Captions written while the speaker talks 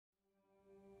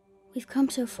We've come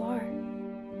so far,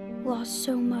 lost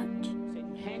so much.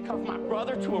 You handcuffed my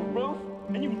brother to a roof,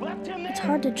 and you left him there? It's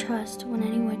hard to trust when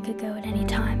anyone could go at any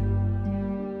time.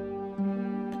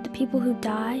 But the people who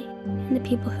die and the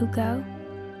people who go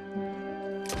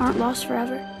aren't lost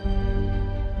forever.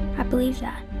 I believe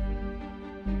that.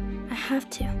 I have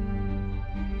to.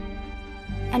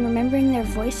 And remembering their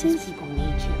voices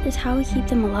is how we keep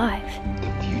them alive.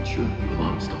 The future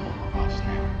belongs to all of us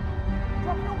now.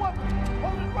 Drop your weapon!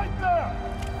 Hold it right there!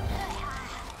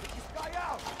 Get this guy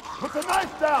out! Put the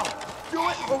knife down! Do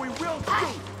it or we will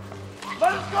shoot!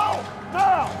 Let us go!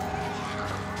 Now!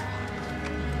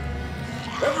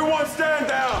 Everyone stand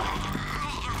down!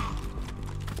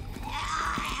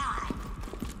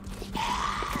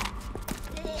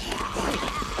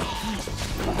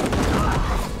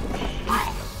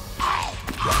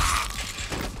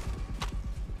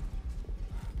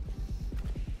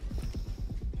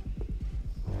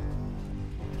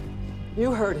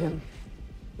 You heard him.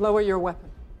 Lower your weapon.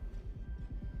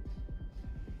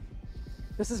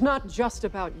 This is not just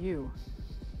about you.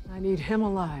 I need him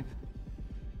alive.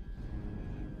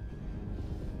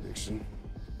 Dixon.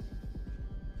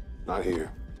 Not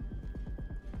here.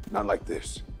 Not like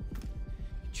this.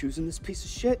 You choosing this piece of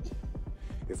shit?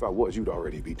 If I was, you'd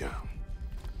already be down.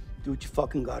 Do what you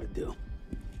fucking gotta do.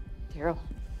 Daryl.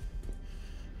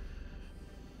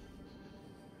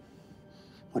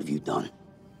 What have you done?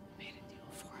 Made a deal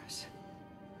for us.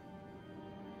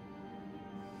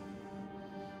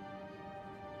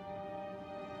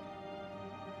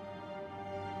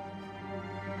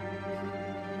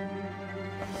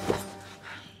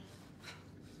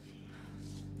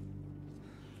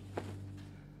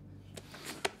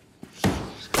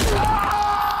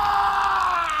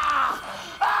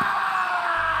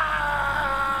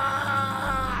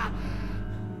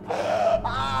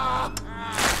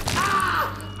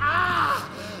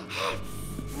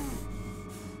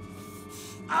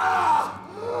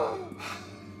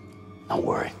 Don't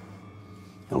worry.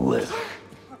 He'll live.